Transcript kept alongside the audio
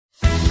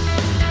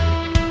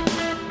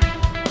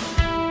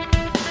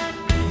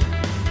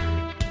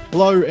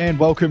Hello and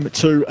welcome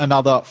to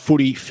another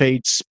Footy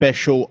Feed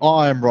special.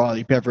 I'm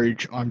Riley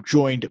Beveridge. I'm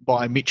joined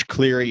by Mitch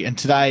Cleary, and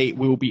today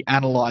we'll be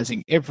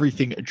analysing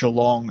everything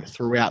Geelong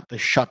throughout the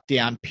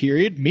shutdown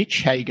period.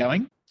 Mitch, how are you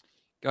going?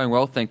 Going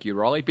well, thank you,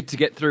 Riley. Bit to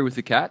get through with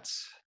the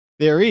Cats.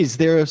 They're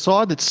a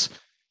side that's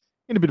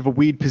in a bit of a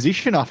weird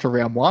position after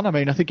round one. I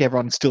mean, I think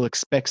everyone still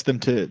expects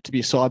them to be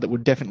a side that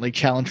would definitely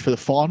challenge for the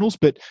finals,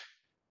 but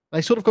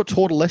they sort of got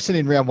taught a lesson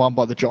in round one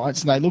by the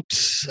Giants, and they looked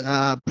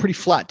pretty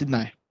flat, didn't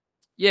they?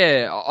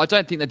 Yeah, I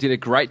don't think they did a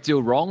great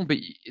deal wrong, but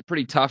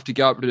pretty tough to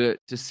go up to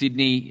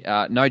Sydney.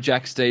 No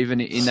Jack Steven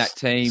in that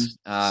team.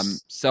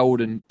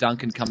 Selwood and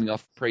Duncan coming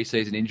off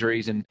pre-season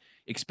injuries and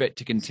expect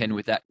to contend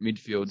with that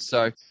midfield.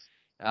 So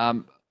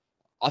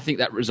I think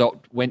that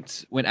result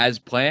went as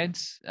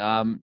planned.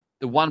 The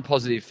one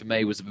positive for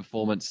me was the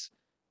performance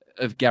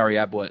of Gary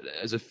Ablett.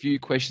 There's a few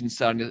questions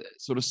starting to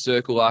sort of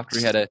circle after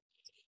he had a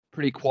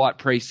pretty quiet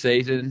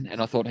pre-season, and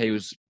I thought he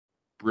was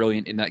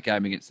brilliant in that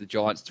game against the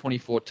Giants.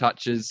 24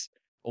 touches,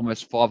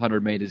 almost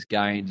 500 metres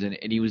gained,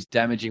 and he was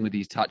damaging with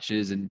his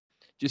touches, and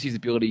just his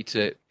ability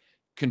to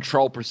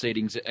control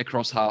proceedings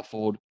across half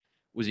forward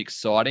was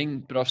exciting.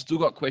 But I've still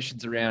got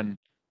questions around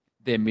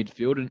their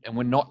midfield, and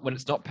when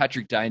it's not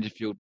Patrick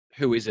Dangerfield,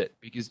 who is it?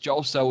 Because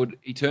Joel Selwood,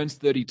 he turns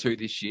 32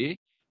 this year.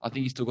 I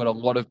think he's still got a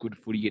lot of good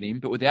footy in him,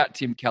 but without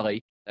Tim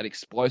Kelly, that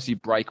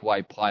explosive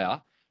breakaway player,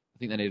 I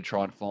think they need to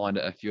try and find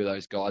a few of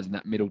those guys in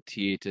that middle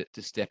tier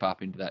to step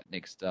up into that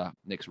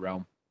next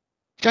realm.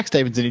 Jack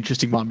Steven's an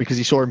interesting one because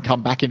you saw him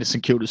come back into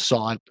St Kilda's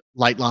side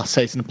late last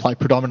season and play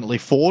predominantly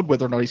forward.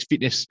 Whether or not his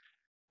fitness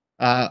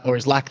or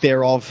his lack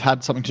thereof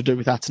had something to do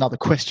with that's another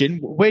question.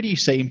 Where do you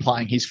see him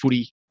playing his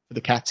footy for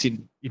the Cats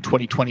in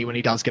 2020 when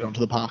he does get onto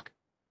the park?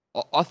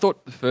 I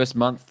thought the first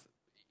month,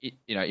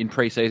 in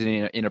pre-season,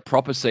 in a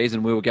proper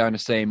season, we were going to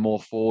see him more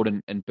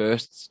forward and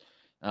bursts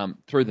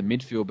through the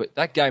midfield. But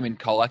that game in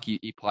Colac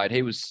he played,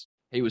 he was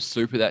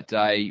super that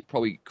day,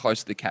 probably close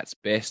to the Cats'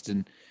 best,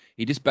 and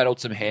he just battled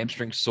some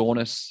hamstring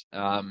soreness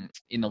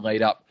in the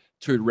lead up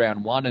to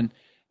round one. And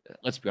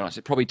let's be honest,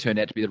 it probably turned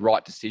out to be the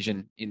right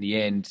decision in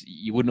the end.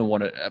 You wouldn't have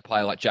wanted a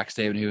player like Jack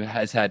Steven, who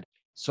has had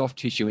soft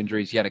tissue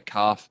injuries. He had a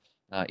calf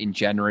in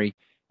January,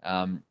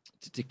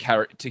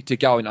 to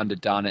go in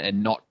underdone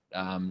and not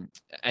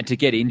and to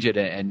get injured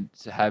and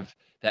to have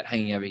that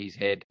hanging over his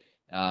head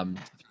through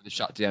the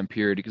shutdown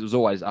period, because it was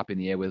always up in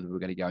the air whether we were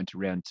going to go into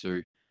round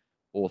 2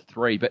 or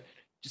 3. But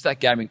just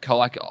that game in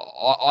Colac,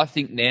 I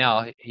think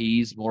now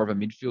he's more of a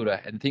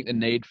midfielder, and I think the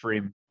need for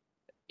him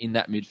in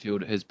that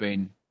midfield has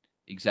been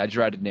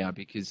exaggerated now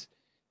because,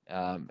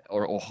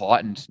 or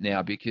heightened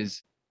now,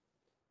 because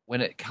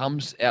when it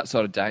comes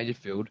outside of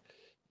Dangerfield,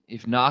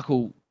 if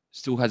Narkle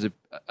still has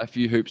a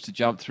few hoops to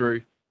jump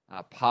through,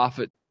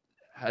 Parfitt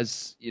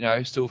has,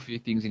 still a few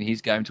things in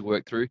his game to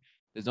work through.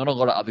 There's not a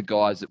lot of other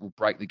guys that will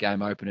break the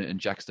game open, and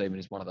Jack Steven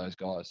is one of those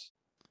guys.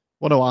 I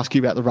want to ask you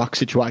about the ruck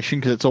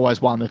situation because it's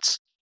always one that's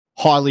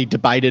highly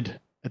debated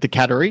at the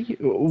Cattery.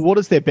 What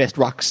does their best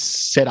ruck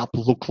setup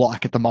look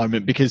like at the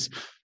moment? Because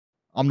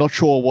I'm not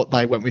sure what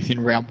they went with in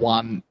round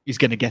one is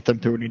going to get them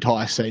through an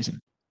entire season.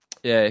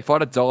 Yeah, if I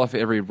had $1 for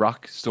every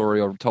ruck story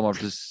or time I've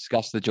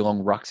discussed the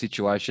Geelong ruck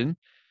situation,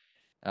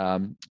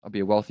 I'd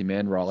be a wealthy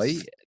man, Riley.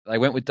 They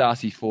went with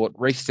Darcy Fort.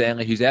 Reece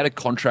Stanley, who's out of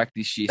contract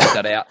this year,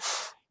 sat out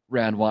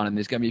round one, and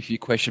there's going to be a few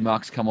question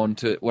marks come on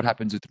to what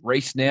happens with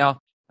Reece now.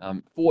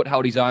 Fort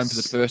held his own for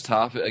the first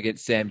half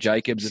against Sam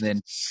Jacobs, and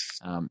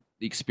then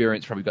the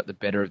experience probably got the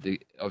better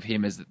of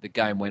him as the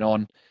game went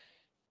on.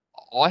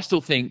 I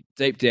still think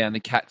deep down the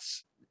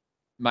Cats'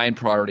 main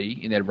priority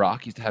in their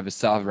ruck is to have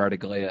Esava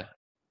Ratugolea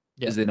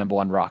as their number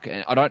one ruck,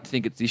 and I don't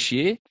think it's this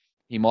year.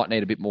 He might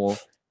need a bit more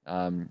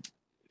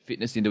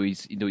fitness into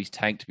his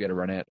tank to be able to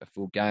run out a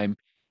full game.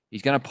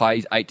 He's going to play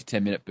his 8 to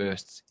 10 minute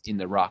bursts in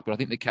the ruck, but I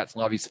think the Cats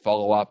love his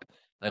follow up.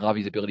 They love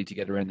his ability to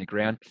get around the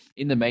ground.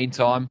 In the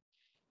meantime,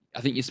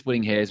 I think you're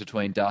splitting hairs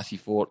between Darcy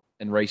Fort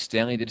and Reece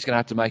Stanley. They're just going to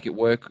have to make it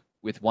work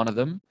with one of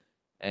them,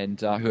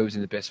 and whoever's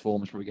in the best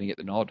form is probably going to get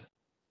the nod.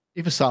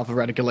 If Esava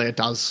Ratugolea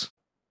does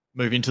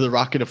move into the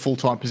ruck in a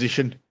full-time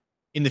position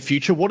in the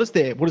future, what does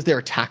their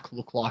attack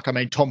look like? I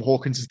mean, Tom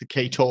Hawkins is the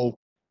key tool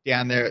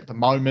down there at the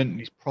moment.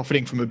 He's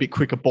profiting from a bit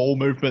quicker ball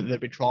movement that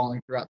they've been trialling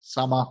throughout the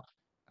summer.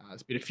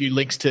 There's been a few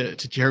links to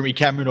Jeremy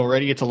Cameron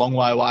already. It's a long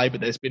way away,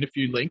 but there's been a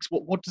few links.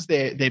 What does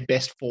their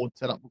best forward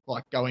setup look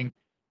like going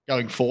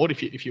forward,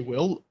 if you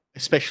will,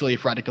 especially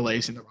if Ratugolea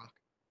is in the ruck?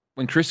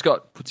 When Chris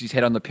Scott puts his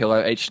head on the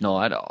pillow each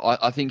night,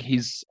 I think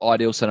his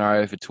ideal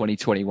scenario for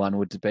 2021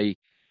 would be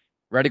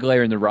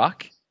Ratugolea in the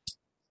ruck,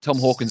 Tom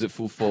Hawkins at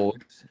full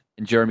forward,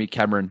 and Jeremy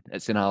Cameron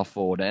at centre half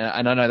forward.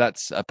 And I know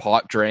that's a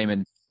pipe dream,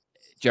 and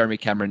Jeremy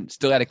Cameron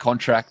still out of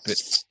contract, but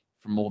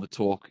from all the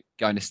talk,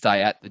 going to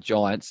stay at the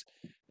Giants.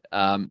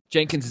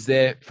 Jenkins is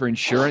there for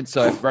insurance,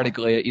 so if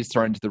Ratugolea is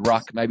thrown into the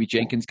ruck, maybe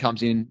Jenkins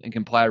comes in and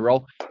can play a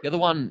role. The other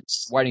one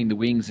waiting in the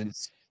wings and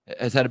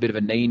has had a bit of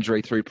a knee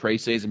injury through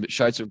preseason, but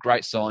showed some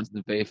great signs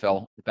in the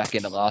VFL the back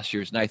end of last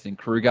year is Nathan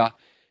Kruger.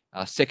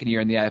 Second year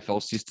in the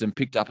AFL system,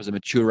 picked up as a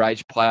mature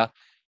age player.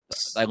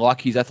 They like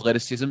his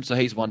athleticism, so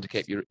he's one to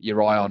keep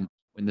your eye on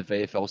when the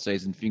VFL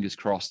season, fingers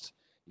crossed,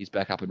 is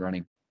back up and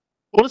running.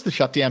 What does the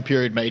shutdown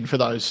period mean for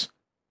those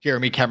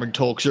Jeremy Cameron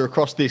talks? You're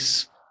across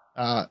this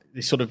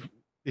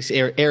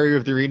area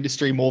of their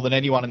industry more than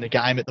anyone in the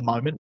game at the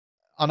moment.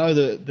 I know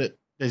that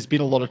there's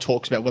been a lot of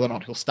talks about whether or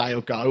not he'll stay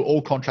or go.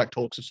 All contract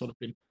talks have sort of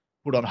been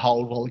put on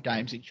hold while the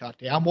game's in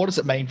shutdown. What does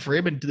it mean for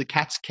him? And do the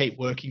Cats keep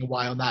working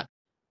away on that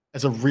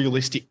as a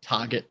realistic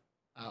target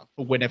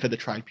for whenever the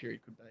trade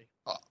period could be?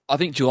 I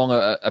think Geelong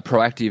are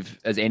proactive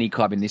as any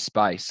club in this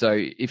space. So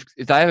if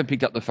they haven't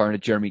picked up the phone to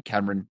Jeremy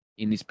Cameron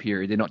in this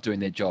period, they're not doing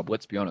their job,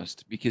 let's be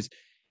honest, because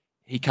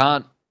he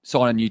can't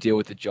sign a new deal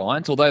with the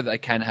Giants, although they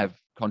can have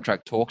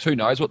contract talks. Who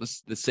knows what the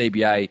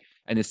CBA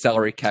and the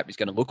salary cap is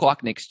going to look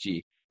like next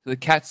year. So the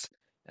Cats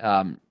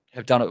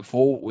have done it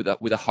before with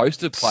a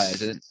host of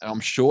players, and I'm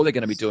sure they're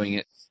going to be doing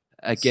it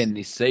again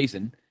this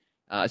season.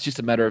 It's just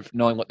a matter of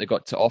knowing what they've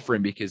got to offer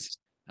him, because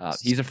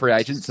he's a free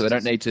agent, so they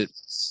don't need to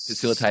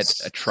facilitate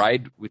a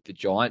trade with the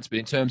Giants. But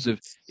in terms of,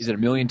 is it $1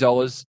 million?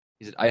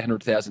 Is it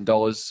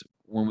 $800,000?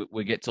 When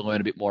we get to learn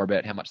a bit more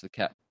about how much the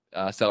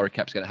salary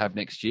cap's going to have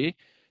next year,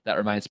 that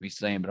remains to be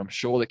seen. But I'm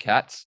sure the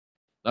Cats,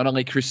 not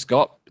only Chris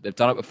Scott, but they've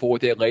done it before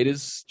with their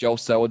leaders. Joel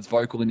Selwood's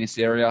vocal in this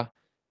area.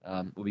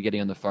 We'll be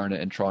getting on the phone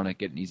and trying to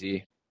get in his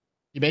ear.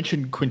 You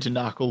mentioned Quinton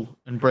Narkle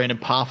and Brandon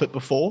Parfitt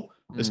before.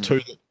 There's two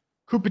that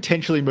could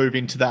potentially move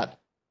into that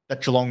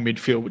Geelong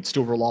midfield, which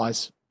still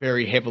relies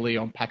very heavily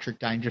on Patrick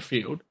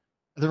Dangerfield.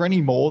 Are there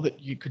any more that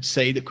you could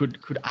see that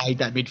could aid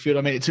that midfield?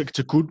 I mean, it's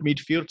a good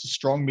midfield. It's a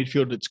strong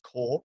midfield at its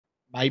core.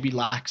 Maybe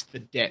lacks the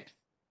depth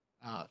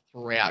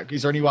throughout.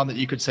 Is there anyone that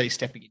you could see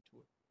stepping into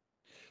it?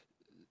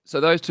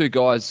 So those two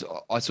guys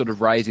I sort of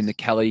raise in the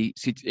Kelly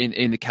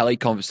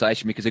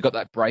conversation, because they've got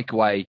that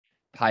breakaway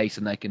pace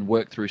and they can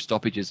work through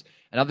stoppages.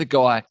 Another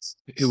guy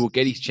who will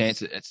get his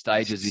chance at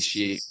stages this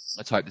year,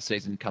 let's hope the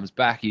season comes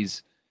back,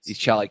 is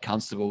Charlie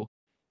Constable.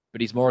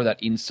 But he's more of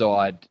that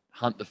inside,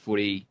 hunt the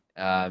footy,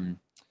 not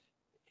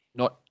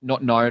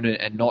known,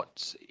 and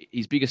not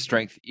his biggest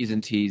strength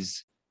isn't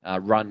his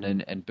run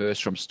and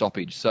burst from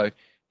stoppage. So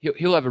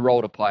he'll have a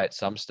role to play at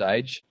some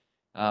stage.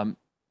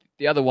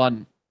 The other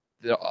one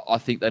that I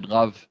think they'd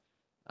love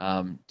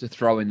to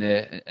throw in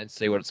there and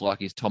see what it's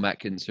like is Tom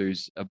Atkins,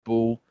 who's a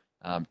bull,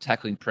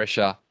 tackling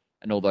pressure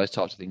and all those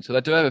types of things. So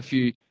they do have a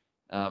few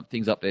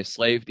things up their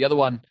sleeve. The other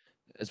one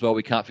as well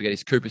we can't forget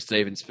is Cooper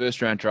Stevens,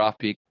 first-round draft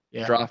pick,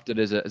 drafted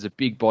as a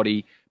big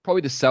body,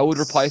 probably the Selwood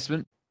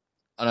replacement.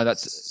 I know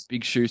that's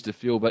big shoes to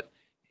fill, but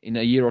in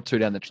a year or two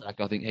down the track,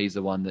 I think he's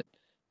the one that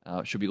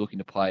should be looking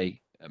to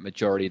play a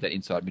majority of that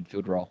inside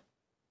midfield role.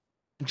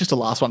 Just a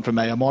last one for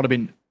me. I might have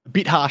been a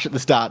bit harsh at the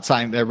start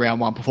saying their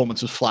round one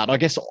performance was flat. I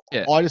guess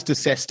I just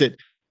assessed it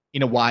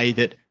in a way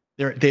that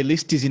their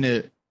list is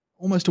in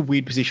almost a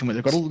weird position where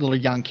they've got a lot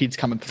of young kids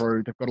coming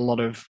through. They've got a lot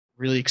of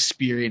really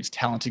experienced,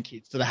 talented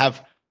kids. So they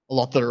have a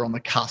lot that are on the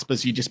cusp,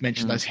 as you just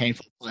mentioned, those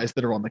handful of players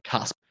that are on the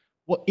cusp.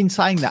 In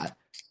saying that,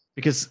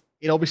 because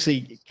it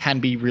obviously can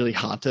be really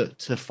hard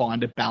to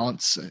find a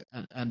balance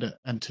and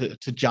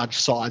to judge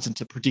sides and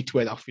to predict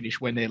where they'll finish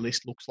when their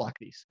list looks like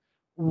this.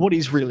 What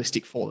is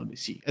realistic for them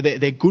this year?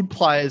 They're good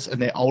players and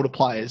they're older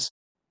players,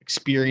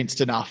 experienced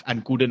enough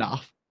and good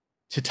enough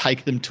to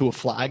take them to a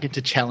flag and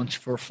to challenge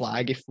for a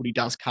flag if footy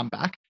does come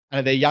back. And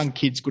are their young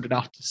kids good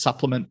enough to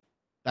supplement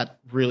that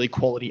really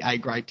quality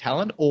A-grade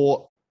talent?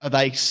 Or are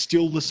they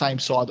still the same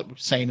side that we've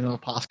seen in the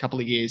past couple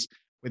of years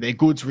where their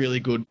good's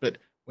really good, but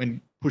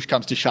when push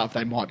comes to shove,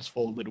 they might just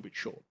fall a little bit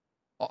short?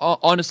 I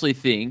honestly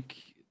think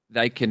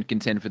they can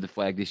contend for the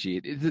flag this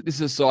year. This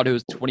is a side who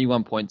was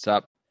 21 points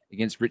up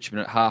against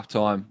Richmond at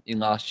halftime in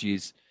last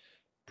year's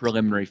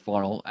preliminary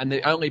final. And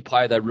the only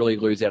player they really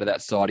lose out of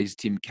that side is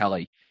Tim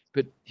Kelly.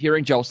 But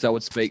hearing Joel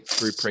Selwood speak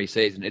through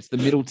pre-season, it's the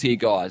middle tier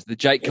guys, the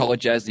Jake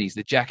Kolodjasnys,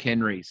 the Jack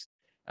Henrys,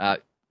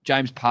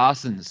 James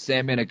Parsons,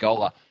 Sam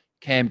Menegola,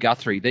 Cam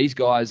Guthrie. These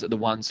guys are the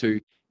ones who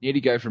need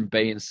to go from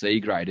B and C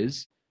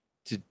graders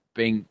to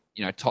being,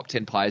 top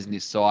 10 players in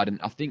this side.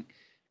 And I think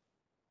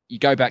you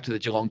go back to the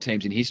Geelong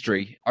teams in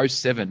history,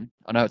 07,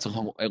 I know it's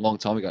a long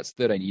time ago, it's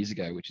 13 years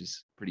ago, which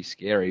is pretty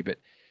scary, but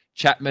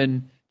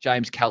Chapman,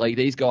 James Kelly,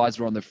 these guys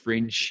were on the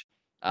fringe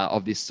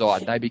of this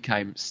side. They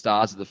became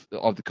stars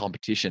of the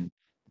competition.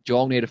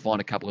 Geelong need to find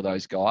a couple of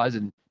those guys,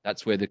 and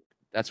that's where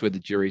the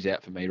jury's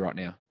out for me right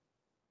now.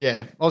 Yeah,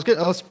 I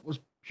was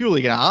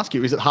purely going to ask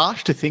you, is it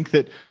harsh to think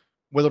that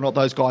whether or not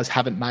those guys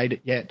haven't made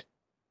it yet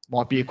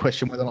might be a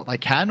question whether or not they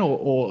can,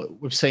 or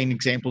we've seen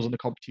examples in the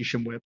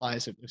competition where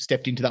players have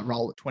stepped into that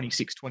role at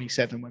 26,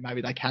 27, where maybe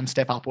they can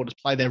step up or just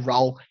play their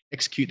role,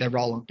 execute their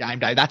role on game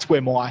day. That's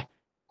where my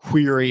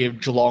query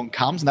of Geelong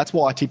comes, and that's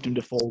why I tipped them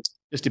to fall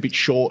just a bit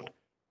short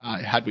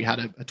had we had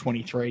a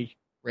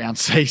 23-round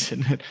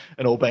season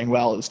and all being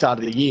well at the start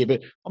of the year.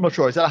 But I'm not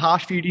sure. Is that a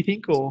harsh view, do you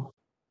think? Or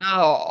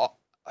no,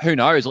 who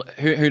knows?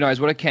 Who knows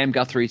what a Cam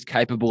Guthrie is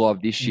capable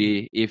of this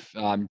year if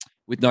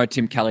with no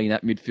Tim Kelly in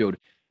that midfield.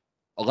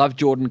 I love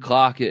Jordan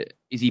Clark.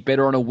 Is he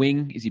better on a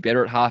wing? Is he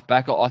better at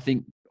half-back? I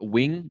think a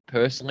wing,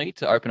 personally,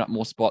 to open up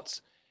more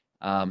spots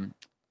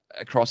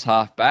across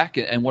half-back.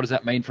 And what does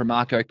that mean for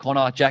Mark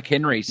O'Connor, Jack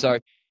Henry? So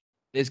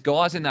there's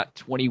guys in that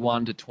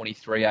 21 to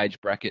 23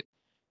 age bracket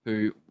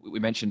who we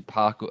mentioned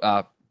Parker.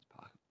 That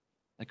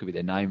could be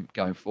their name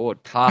going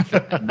forward.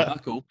 Parker and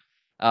Merkel.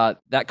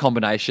 That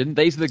combination.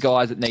 These are the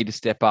guys that need to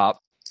step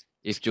up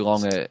if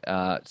Geelong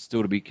are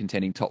still to be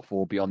contending top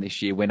four beyond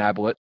this year. When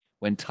Ablett,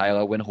 when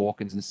Taylor, when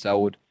Hawkins and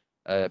Selwood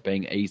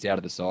being eased out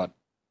of the side.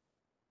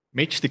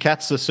 Mitch, the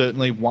Cats are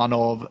certainly one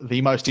of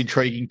the most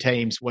intriguing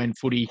teams when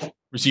footy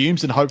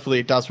resumes, and hopefully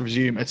it does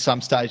resume at some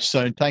stage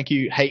soon. Thank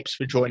you heaps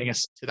for joining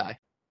us today.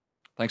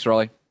 Thanks,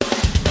 Riley.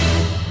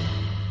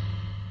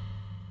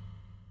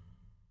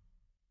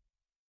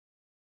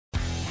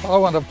 I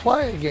want to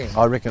play again.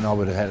 I reckon I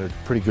would have had a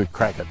pretty good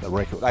crack at the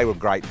record. They were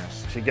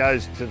greatness. She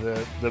goes to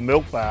the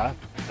milk bar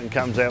and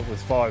comes out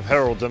with 5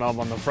 Heralds and I'm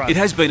on the front. It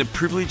has been a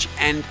privilege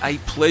and a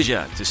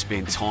pleasure to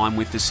spend time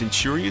with the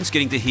Centurions,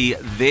 getting to hear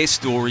their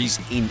stories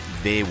in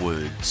their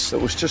words.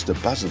 It was just a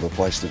buzz of a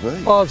place to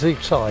be. Oh, it's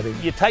exciting.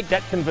 You take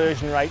that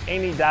conversion rate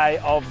any day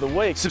of the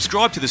week.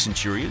 Subscribe to the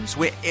Centurions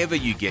wherever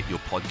you get your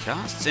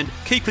podcasts and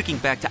keep clicking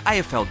back to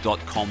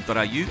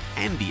afl.com.au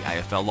and the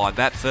AFL Live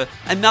app for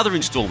another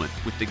instalment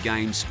with the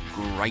game's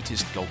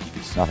greatest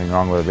goalkeepers. Nothing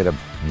wrong with a bit of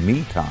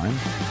me time.